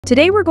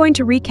Today we're going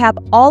to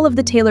recap all of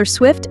the Taylor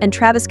Swift and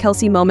Travis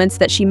Kelce moments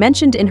that she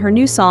mentioned in her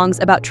new songs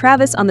about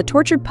Travis on the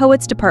Tortured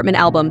Poets Department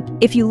album.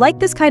 If you like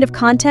this kind of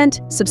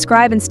content,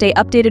 subscribe and stay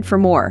updated for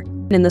more.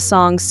 In the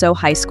song So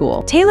High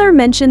School, Taylor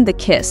mentioned the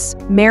kiss,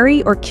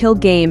 marry or kill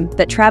game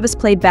that Travis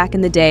played back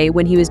in the day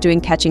when he was doing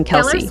Catching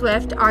Kelce. Taylor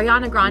Swift,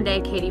 Ariana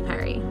Grande, Katy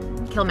Perry.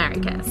 Kill, marry,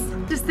 kiss.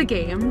 Just the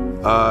game.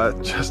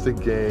 Just a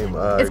game.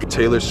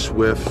 Taylor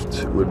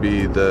Swift would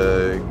be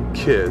the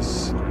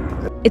kiss.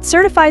 It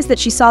certifies that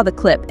she saw the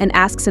clip and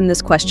asks him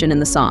this question in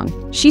the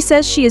song. She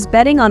says she is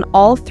betting on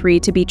all three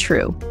to be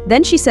true.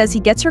 Then she says he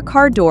gets her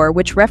car door,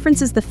 which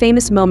references the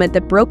famous moment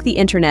that broke the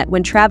internet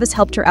when Travis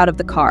helped her out of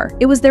the car.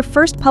 It was their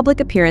first public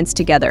appearance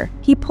together.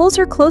 He pulls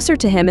her closer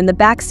to him in the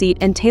backseat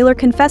and Taylor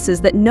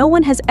confesses that no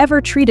one has ever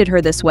treated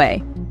her this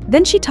way.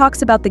 Then she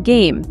talks about the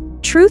game,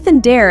 Truth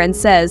and Dare, and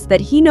says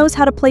that he knows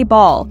how to play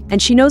ball, and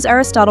she knows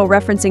Aristotle,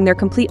 referencing their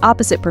complete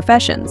opposite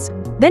professions.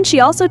 Then she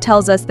also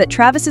tells us that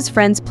Travis's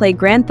friends play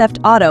Grand Theft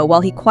Auto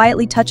while he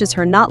quietly touches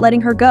her, not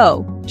letting her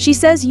go. She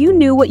says you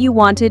knew what you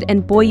wanted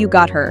and boy you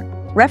got her,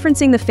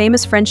 referencing the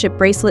famous friendship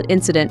bracelet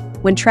incident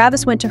when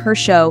Travis went to her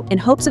show in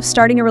hopes of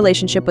starting a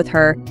relationship with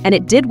her, and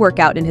it did work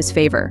out in his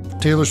favor.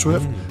 Taylor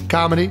Swift,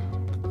 comedy,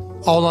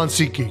 all on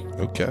SeatGeek.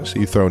 Okay, so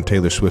you throwing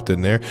Taylor Swift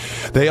in there.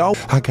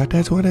 I got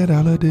that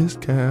 $20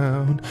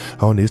 discount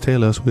on these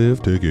Taylor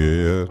Swift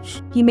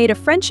tickets. He made a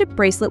friendship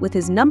bracelet with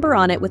his number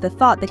on it with a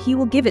thought that he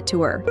will give it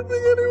to her.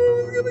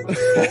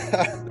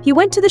 He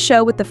went to the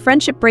show with the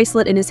friendship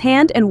bracelet in his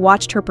hand and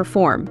watched her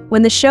perform.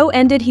 When the show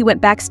ended, he went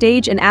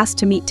backstage and asked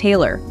to meet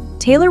Taylor.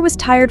 Taylor was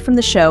tired from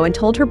the show and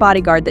told her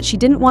bodyguard that she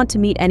didn't want to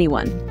meet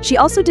anyone. She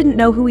also didn't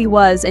know who he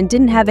was and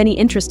didn't have any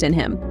interest in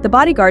him. The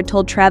bodyguard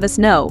told Travis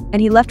no,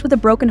 and he left with a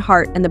broken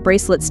heart and the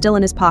bracelet still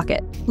in his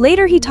pocket.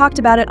 Later, he talked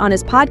about it on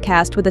his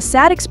podcast with a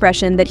sad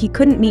expression that he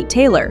couldn't meet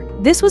Taylor.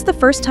 This was the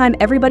first time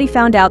everybody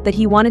found out that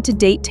he wanted to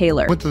date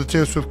Taylor. Went to the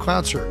Taylor Swift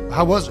concert.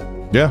 How was it?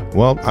 Yeah,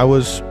 well, I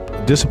was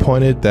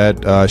disappointed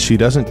that she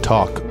doesn't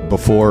talk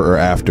before or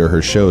after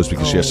her shows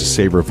because she has to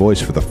save her voice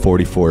for the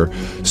 44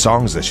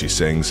 songs that she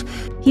sings.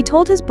 He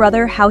told his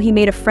brother how he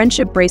made a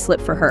friendship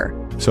bracelet for her.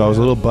 So I was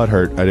a little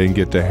butthurt I didn't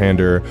get to hand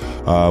her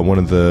one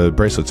of the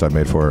bracelets I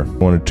made for her. I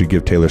wanted to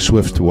give Taylor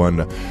Swift one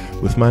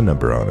with my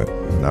number on it.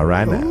 Not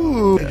right now.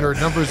 Ooh, your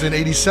number's in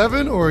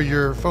 87 or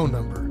your phone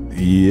number?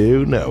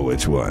 You know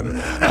which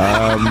one.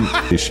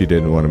 She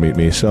didn't want to meet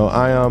me, so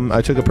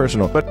I took it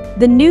personal. But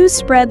the news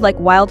spread like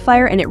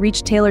wildfire and it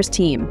reached Taylor's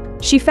team.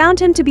 She found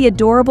him to be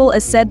adorable,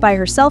 as said by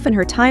herself in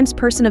her Times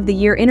Person of the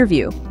Year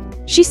interview.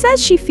 She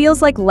says she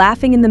feels like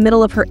laughing in the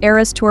middle of her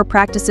Eras Tour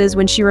practices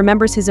when she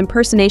remembers his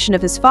impersonation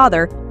of his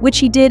father, which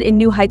he did in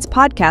New Heights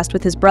podcast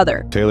with his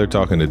brother. Taylor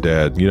talking to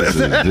dad, you know,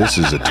 this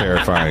is a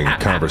terrifying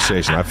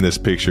conversation. In this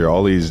picture,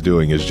 all he's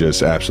doing is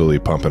just absolutely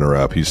pumping her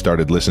up. He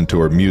started listening to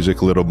her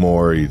music a little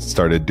more. He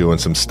started doing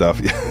some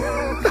stuff.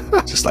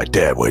 Just like,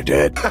 Dad, we're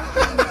dead.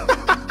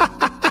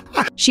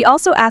 She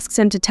also asks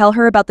him to tell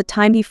her about the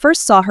time he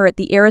first saw her at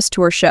the Eras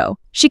Tour show.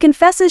 She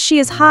confesses she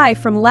is high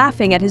from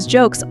laughing at his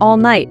jokes all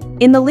night.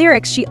 In the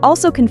lyrics, she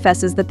also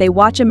confesses that they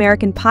watch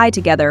American Pie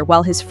together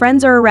while his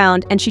friends are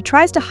around, and she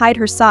tries to hide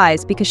her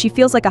size because she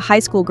feels like a high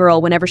school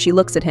girl whenever she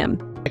looks at him.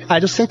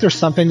 I just think there's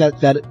something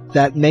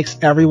that makes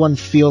everyone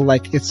feel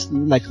like it's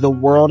like the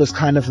world is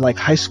kind of like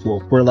high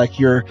school, where like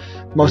your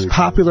most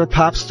popular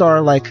pop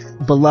star, like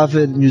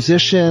beloved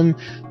musician,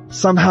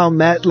 somehow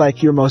met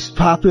like your most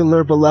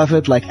popular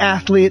beloved like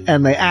athlete,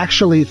 and they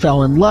actually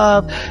fell in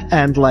love,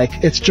 and like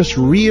it's just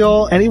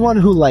real. Anyone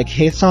who like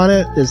hates on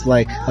it is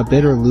like a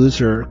bitter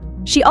loser.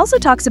 She also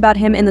talks about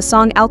him in the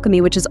song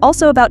Alchemy, which is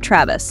also about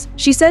Travis.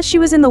 She says she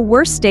was in the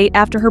worst state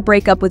after her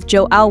breakup with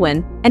Joe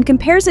Alwyn and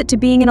compares it to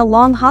being in a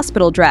long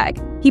hospital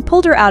drag. He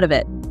pulled her out of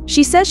it.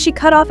 She says she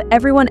cut off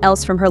everyone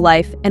else from her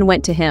life and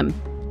went to him.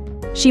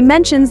 She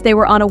mentions they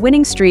were on a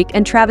winning streak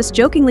and Travis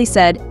jokingly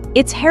said,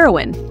 "It's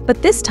heroin,"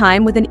 but this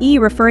time with an E,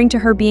 referring to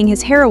her being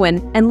his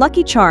heroine and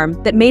lucky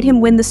charm that made him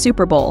win the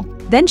Super Bowl.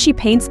 Then she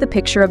paints the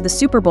picture of the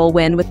Super Bowl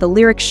win with the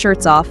lyrics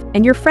 "shirts off"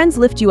 and "your friends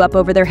lift you up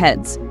over their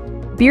heads."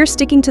 Beer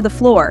sticking to the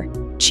floor.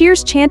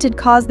 Cheers chanted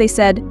cause they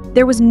said,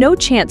 "There was no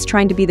chance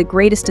trying to be the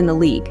greatest in the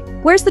league.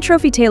 Where's the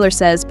trophy?" Taylor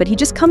says, "But he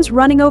just comes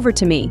running over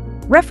to me,"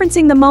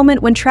 referencing the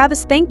moment when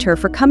Travis thanked her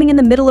for coming in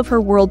the middle of her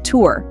world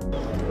tour.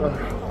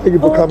 Thank you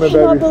for coming,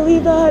 baby. I can't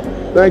believe that.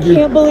 Thank you. I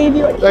can't believe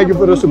you. Thank you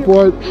for the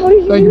support. How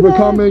did you Thank you do for that?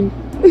 coming.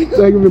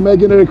 Thank you for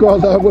making it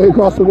across halfway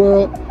across the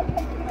world.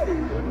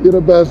 You're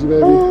the best,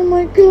 baby. Oh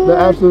my God. The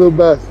absolute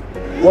best.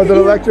 Was it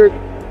electric?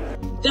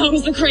 That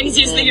was the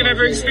craziest thing I've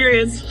ever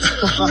experienced.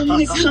 Oh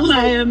my God,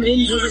 I am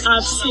in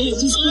absolute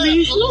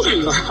disbelief.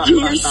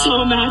 You are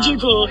so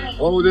magical.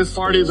 Oh, this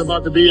party is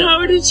about to be.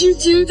 How did you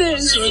do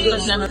this? How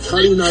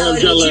do you know I'm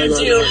jet lagged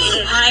right now?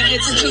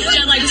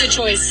 Jet lag is a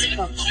choice.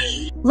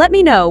 Let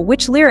me know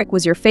which lyric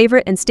was your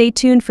favorite and stay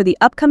tuned for the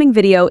upcoming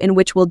video in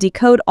which we'll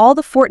decode all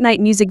the Fortnite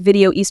music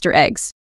video Easter eggs.